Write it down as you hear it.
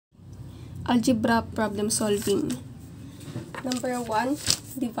Algebra problem solving. Number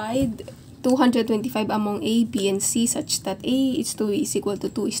 1, divide 225 among A, B, and C such that A is to B is equal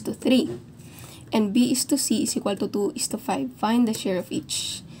to 2 is to 3. And B is to C is equal to 2 is to 5. Find the share of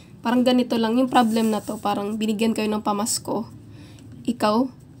each. Parang ganito lang yung problem na to. Parang binigyan kayo ng pamasko. Ikaw,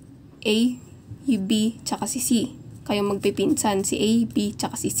 A, B, tsaka si C. Kayo magpipinsan, si A, B,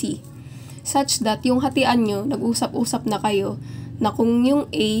 tsaka si C. Such that yung hatian nyo, nag-usap-usap na kayo na kung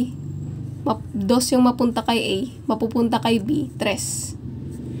yung A, 2 yung mapunta kay A, mapupunta kay B, 3.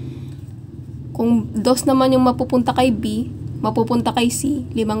 Kung 2 naman yung mapupunta kay B, mapupunta kay C,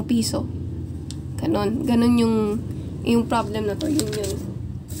 5 piso. Ganon. Ganon yung problem na to. Yun.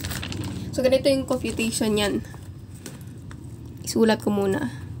 So, ganito yung computation yan. Isulat ko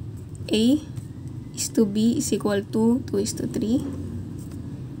muna. A is to B is equal to 2 is to 3.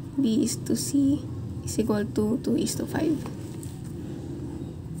 B is to C is equal to 2 is to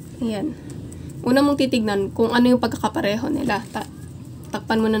 5. Ayan. Una mong titignan kung ano yung pagkakapareho nila.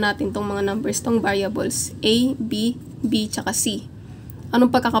 Takpan muna natin tong mga numbers, tong variables. A, B, B, tsaka C.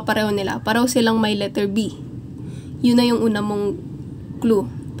 Anong pagkakapareho nila? Pareho silang may letter B. Yun na yung una mong clue.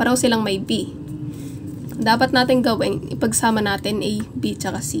 Pareho silang may B. Dapat natin gawin, ipagsama natin A, B,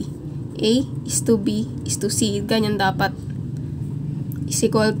 tsaka C. A is to B is to C. Ganyan dapat. Is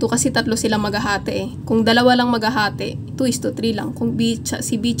equal to, kasi 3 silang maghahati eh. Kung 2 lang maghahati, 2 is to 3 lang. Kung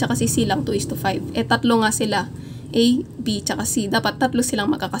si B tsaka si C lang, 2 is to 5. Eh, 3 nga sila. A, B, tsaka C. Dapat 3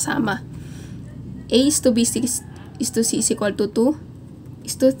 silang magkakasama. A is to B is to C is equal to 2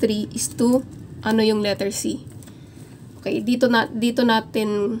 is to 3 is to, ano yung letter C. Okay, dito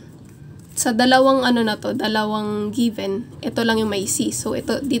natin, sa dalawang dalawang given, ito lang yung may C. So,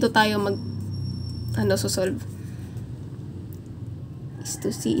 dito tayo solve. Is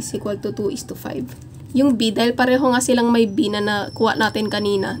to C is equal to 2 is to 5. Yung B, dahil pareho nga silang may B na nakuha natin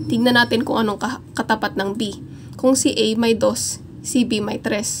kanina, tignan natin kung anong katapat ng B. Kung si A may 2, si B may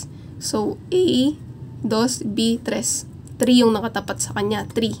 3. So, A, 2, B, 3. 3 yung nakatapat sa kanya.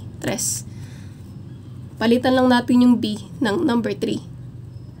 3. Palitan lang natin yung B ng number 3.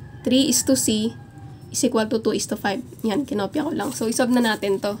 3 is to C is equal to 2 is to 5. Yan, kinopya ko lang. So, isolve na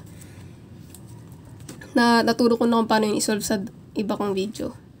natin to. Naturo ko na kung paano yung isolve sa iba kong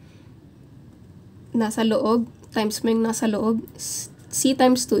video. Nasa loob, times mo yung nasa loob, C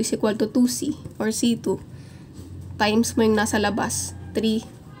times 2 is equal to 2C or C2. Times mo yung nasa labas, 3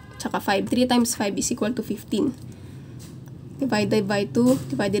 tsaka 5. 3 times 5 is equal to 15. Divided by 2,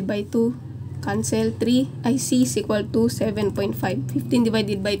 cancel, 3, C is equal to 7.5. 15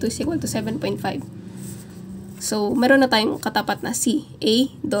 divided by 2 is equal to 7.5. So, meron na tayong katapat na C. A,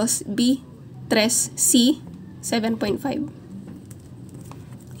 2, B, 3, C, 7.5.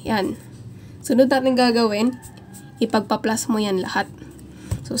 Yan. Sunod natin gagawin, ipagpa-plus mo yan lahat.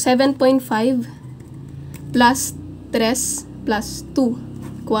 So, 7.5 plus 3 plus 2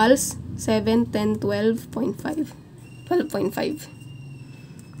 equals 7, 10, 12.5. 12.5.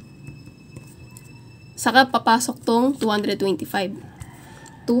 Saka papasok tong 225.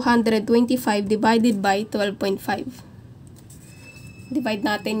 225 divided by 12.5. Divide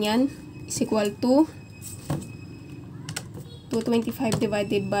natin yan. Is equal to 225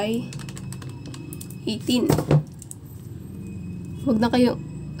 divided by 18. Wag na kayo,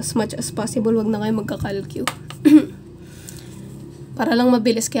 as much as possible, wag na kayo magka-calcu. Para lang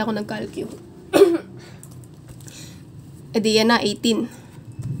mabilis kaya ako nag-calcu. Edi yan na, 18.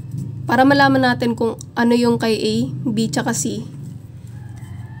 Para malaman natin kung ano yung kay A, B, tsaka C.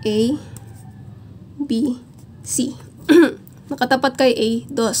 A, B, C. Nakatapat kay A,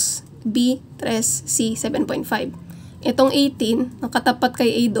 2. B, 3, C, 7.5. Itong 18, nakatapat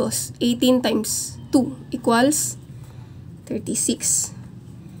kay A, 2. 18 times 2 equals 36.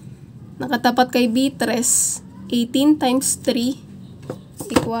 Nakatapat kay B, 3. 18 times 3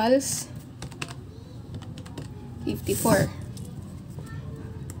 equals 54.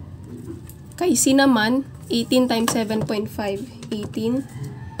 Kay C naman, 18 times 7.5. 18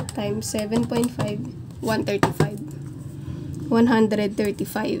 times 7.5, 135.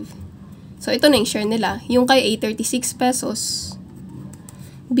 135. So, ito na yung share nila. Yung kay A, 36 pesos.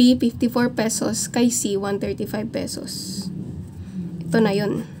 B, 54 pesos. Kay C, 135 pesos. Ito na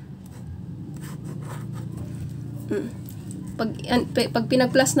yun. Pag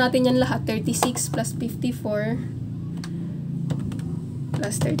pinag-plus natin yan lahat, 36 plus 54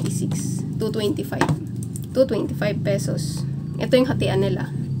 plus 36, 225. 225 pesos. Ito yung hatian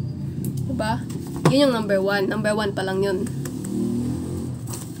nila. Diba? Yun yung number 1. Number 1 pa lang yun.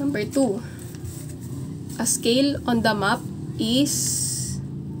 Number 2. A scale on the map is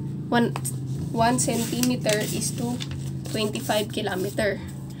 1 centimeter is to 25 kilometer.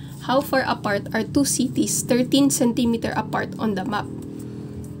 How far apart are two cities 13 cm apart on the map?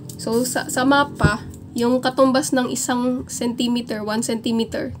 So, sa mapa, yung katumbas ng 1 centimeter, 1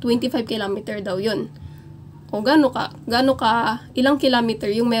 centimeter, 25 kilometer daw yun. O gano ka, ilang kilometer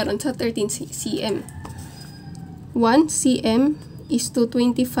yung meron sa 13 cm? 1 cm is to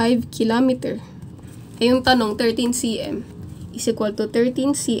 25 kilometer. Eh, yung tanong, 13 cm is equal to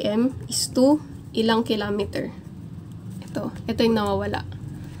 13 cm is to ilang kilometer? Ito yung nawawala.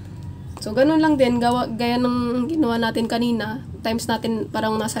 So, ganun lang din, gaya ng ginawa natin kanina, times natin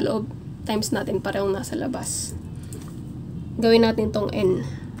parang nasa loob, times natin parang nasa labas. Gawin natin tong n.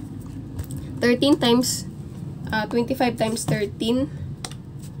 13 times, 25 times 13,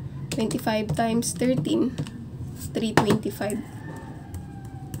 25 times 13, 325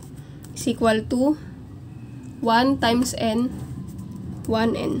 is equal to 1 times n,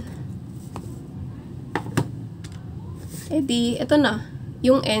 1n. Eh di, ito na.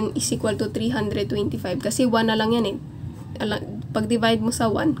 Yung n is equal to 325 kasi 1 na lang yan eh. Pag divide mo sa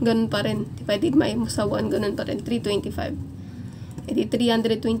 1, ganun pa rin. Divided mo sa 1, ganun pa rin. 325. E di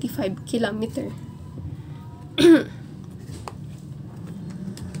 325 kilometer.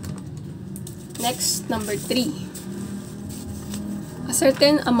 Next, number 3. A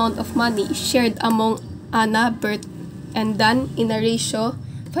certain amount of money is shared among Anna, Bert, and Dan in a ratio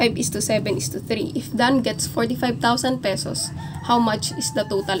 5:7:3. If Dan gets 45,000 pesos, how much is the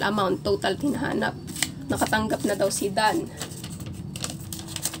total amount? Total tinahanap. Nakatanggap na daw si Dan.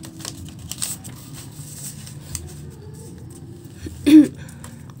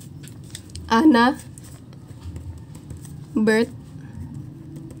 Anna, Bert,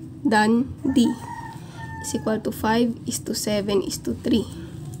 Dan, D is equal to 5:7:3.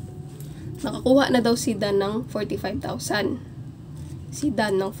 Nakakuha na daw si Dan ng 45,000. Si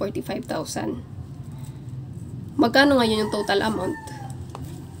Dan ng 45,000. Magkano ngayon yung total amount?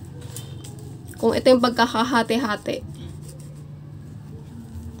 Kung ito yung pagkakahati-hati,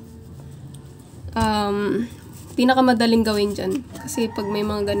 pinakamadaling gawin dyan. Kasi pag may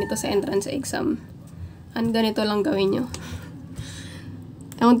mga ganito sa entrance exam, ganito lang gawin nyo.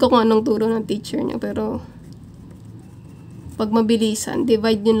 Ewan ko kung anong turo ng teacher nyo, pero pag mabilisan,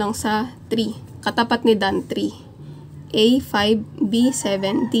 divide nyo lang sa 3. Katapat ni Dan, 3. A, 5, B,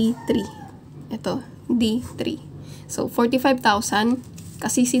 7, D, 3. Ito, D, 3. So, 45,000.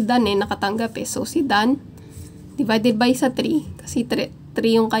 Kasi si Dan nakatanggap eh. So, si Dan, divided by sa 3, kasi 3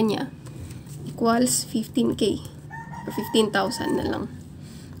 yung kanya, equals 15K. Or 15,000 na lang.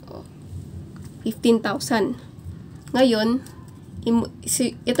 15,000. Ngayon,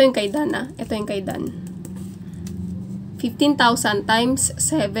 ito yung kay Dan Ito yung kay Dan. 15,000 times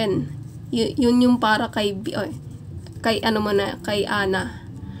 7. Yun yung para kay B, kay Ana.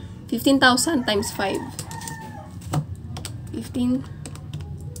 15,000 times 5. 15.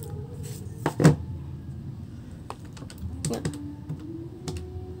 Yeah.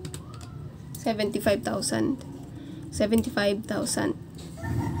 75,000. 75,000.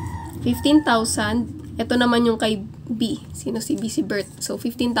 15,000. Ito naman yung kay B. Sino si B? Si Bert. So,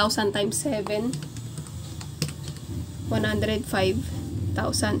 15,000 times 7.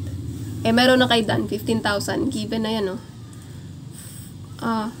 105,000. Eh, meron na kay Dan, 15,000. Given na yan, no?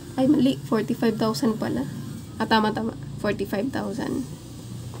 Ay, mali. 45,000 pala. Tama. 45,000.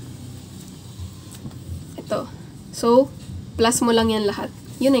 Ito. So, plus mo lang yan lahat.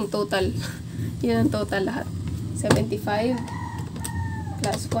 Yun ang total. Yun ang total lahat. 75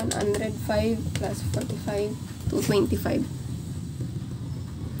 plus 105 plus 45, 225.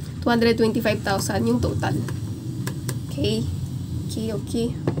 225,000 yung total. Okay.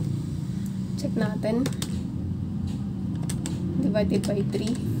 Check natin. Divided by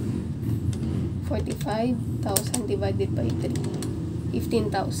 3. 45,000 divided by 3.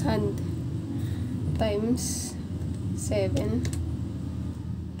 15,000 times 7.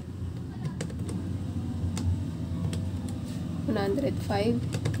 105.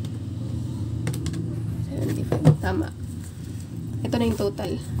 75. Tama. Ito na yung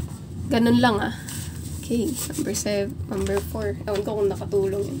total. Ganun lang Okay. Number 4. Ewan ko kung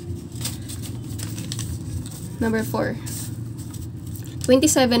nakatulong yun. Number 4.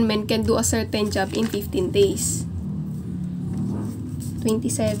 27 men can do a certain job in 15 days.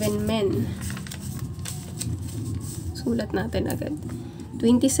 27 men. Sulat natin agad.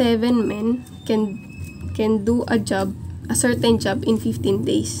 27 men can do a certain job in 15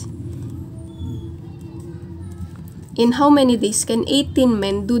 days. In how many days can 18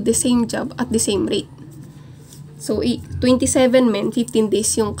 men do the same job at the same rate? So, 27 men, 15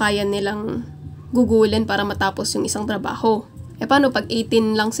 days yung kaya nilang gugulin para matapos yung isang trabaho. Eh, paano pag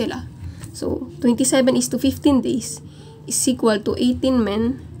 18 lang sila? So, 27 is to 15 days is equal to 18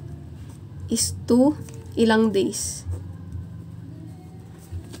 men is 2 ilang days.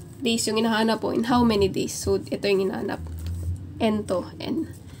 Days yung hinahanap po. In how many days? So, ito yung hinahanap. N to N.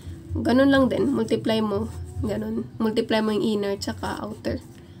 Ganun lang din. Multiply mo. Ganun. Multiply mo yung inner tsaka outer.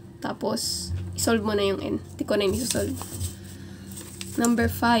 Tapos, isolve mo na yung N. Hindi ko na yung isosolve. Number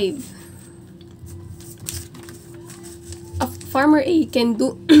 5. A farmer A can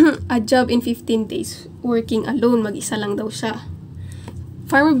do a job in 15 days. Working alone. Mag-isa lang daw siya.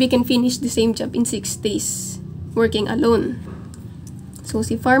 Farmer B can finish the same job in 6 days. Working alone. So,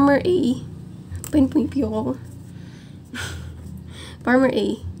 si Farmer A, pinipyo ko. Farmer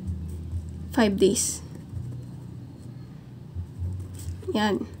A, 5 days.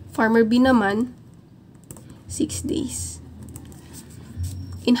 Yan. Farmer B naman, 6 days.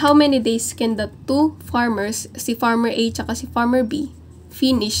 In how many days can the two farmers, si Farmer A tsaka si Farmer B,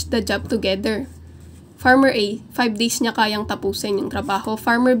 finish the job together? Farmer A, 5 days niya kayang tapusin yung trabaho.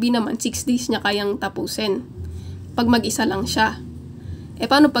 Farmer B naman, 6 days niya kayang tapusin. Pag mag-isa lang siya. Eh,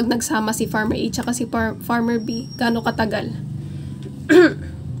 paano pag nagsama si Farmer A tsaka si Farmer B? Gaano katagal?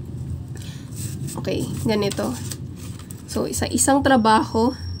 Okay, ganito. So, isang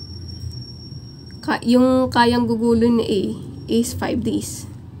trabaho, yung kayang gugulon ni A is 5 days.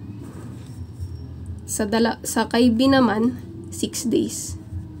 Sa kay B naman, 6 days.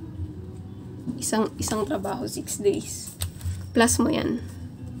 Isang trabaho, 6 days. Plus mo yan.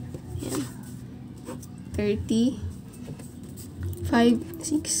 Yan. 30, 5,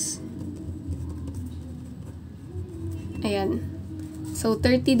 6. Ayan. So,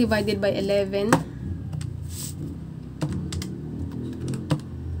 30 divided by 11.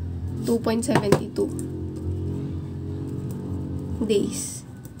 2.72 days.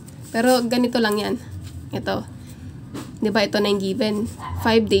 Pero, ganito lang yan. Ito. Diba, ito na yung given.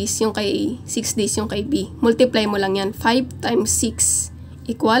 5 days yung kay 6 days yung kay B. Multiply mo lang yan. 5 times 6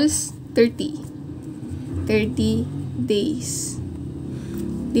 equals 30. 30 days.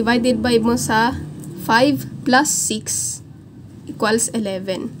 Divided by mo sa 5 plus 6 equals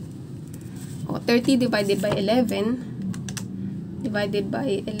 11. O, 30 divided by 11 divided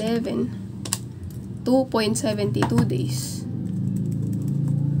by 11, 2.72 days.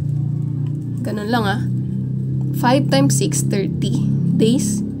 Ganun lang 5 times 6, 30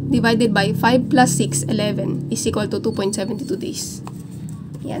 days, divided by 5 plus 6, 11, is equal to 2.72 days.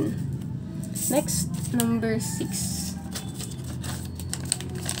 Yan. Next, number 6.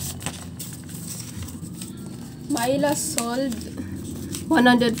 Myla sold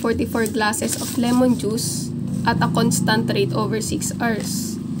 144 glasses of lemon juice at a constant rate over 6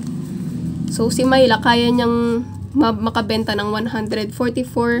 hours. So, si Myla, kaya niyang makabenta ng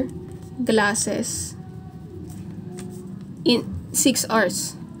 144 glasses in 6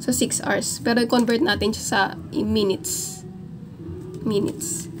 hours. So, 6 hours. Pero, i-convert natin siya sa minutes.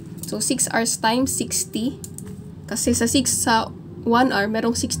 Minutes. So, 6 hours times 60. Kasi sa 1 hour,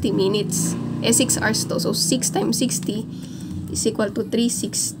 merong 60 minutes. 6 hours to. So, 6 times 60 is equal to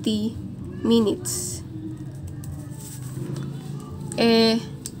 360 minutes.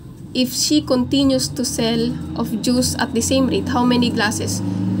 If she continues to sell of juice at the same rate, how many glasses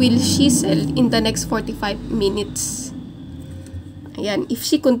will she sell in the next 45 minutes? Ayan. If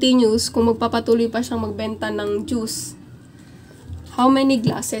she continues, kung magpapatuloy pa siyang magbenta ng juice, how many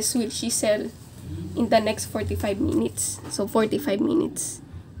glasses will she sell in the next 45 minutes? So, 45 minutes.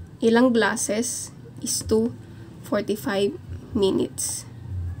 Ilang glasses is 45 minutes.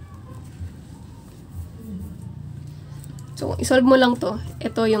 So, isolve mo lang to.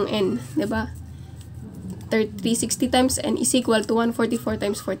 Ito yung n, diba? 360 times n is equal to 144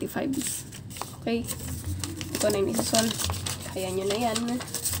 times 45. Okay? Ito na yung isolve. Kaya nyo na yan.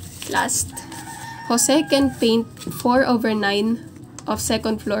 Last. Jose can paint 4/9 of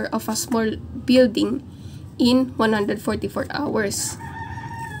second floor of a small building in 144 hours.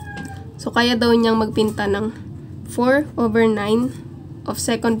 So, kaya daw niyang magpinta ng 4/9 of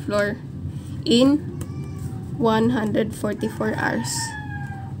second floor in 144 hours.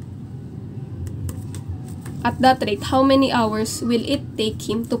 At that rate, how many hours will it take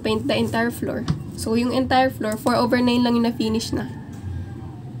him to paint the entire floor? So, yung entire floor, 4/9 lang yung na-finish na.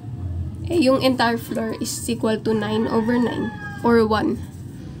 Yung entire floor is equal to 9/9 or 1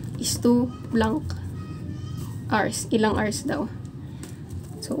 is 2 blank hours. Ilang hours daw?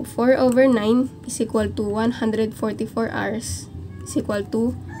 So, 4/9 is equal to 144 hours is equal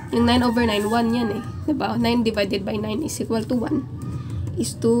to, yung 9/9, 1 yan Diba? 9 divided by 9 is equal to 1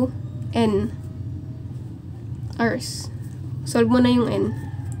 is 2 n hours. Solve mo na yung n.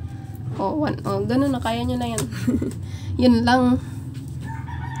 1. Ganun na. Kaya nyo na yan. Yun lang.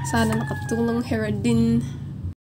 Sana nakatulong, Herodin.